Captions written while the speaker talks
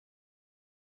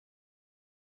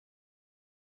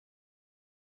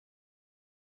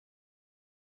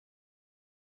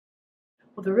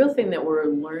Well, the real thing that we're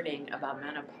learning about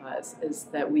menopause is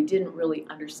that we didn't really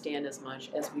understand as much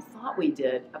as we thought we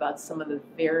did about some of the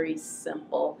very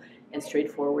simple and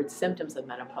straightforward symptoms of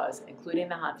menopause, including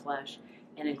the hot flash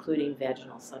and including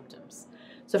vaginal symptoms.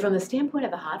 So from the standpoint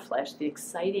of the hot flash, the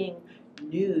exciting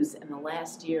news in the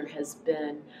last year has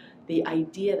been the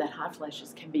idea that hot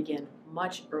flashes can begin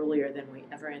much earlier than we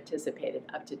ever anticipated,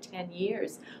 up to 10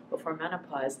 years before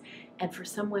menopause. And for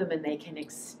some women, they can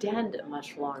extend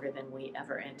much longer than we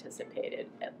ever anticipated,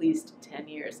 at least 10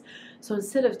 years. So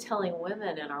instead of telling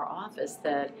women in our office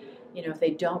that, if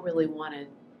they don't really want to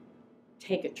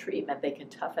take a treatment, they can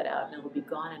tough it out and it'll be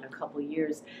gone in a couple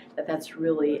years, that's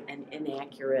really an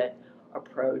inaccurate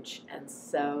approach. And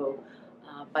so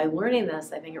by learning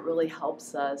this, I think it really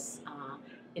helps us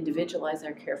individualize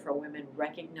our care for women,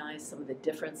 recognize some of the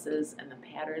differences and the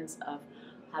patterns of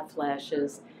hot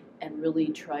flashes, and really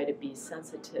try to be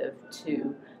sensitive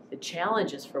to the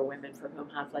challenges for women for whom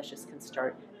hot flashes can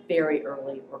start very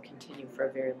early or continue for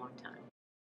a very long time.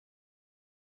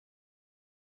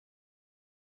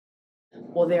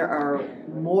 Well, there are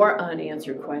more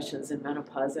unanswered questions in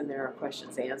menopause than there are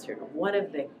questions answered. One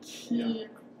of the key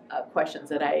questions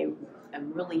that I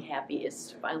am really happy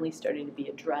is finally starting to be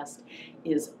addressed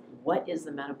is, what is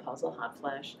the menopausal hot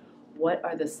flash? What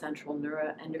are the central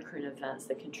neuroendocrine events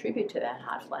that contribute to that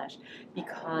hot flash?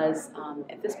 Because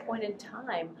at this point in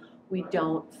time, we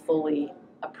don't fully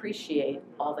appreciate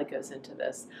all that goes into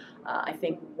this. I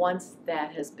think once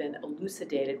that has been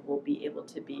elucidated, we'll be able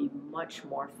to be much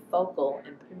more focal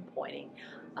in pinpointing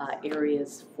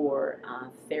areas for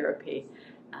therapy,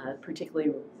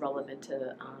 particularly relevant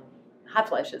to hot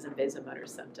flashes and vasomotor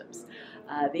symptoms.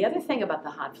 The other thing about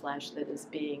the hot flash that is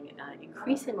being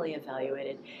increasingly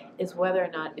evaluated is whether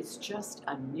or not it's just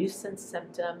a nuisance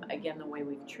symptom, again, the way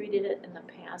we've treated it in the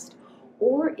past,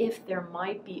 or if there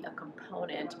might be a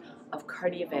component of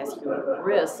cardiovascular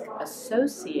risk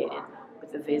associated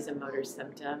with the vasomotor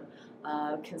symptom,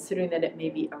 considering that it may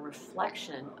be a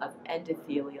reflection of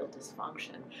endothelial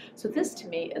dysfunction. So this, to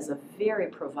me, is a very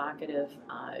provocative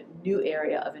new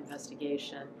area of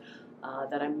investigation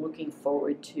that I'm looking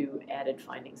forward to added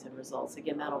findings and results.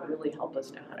 Again, that'll really help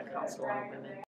us know how to counsel our women.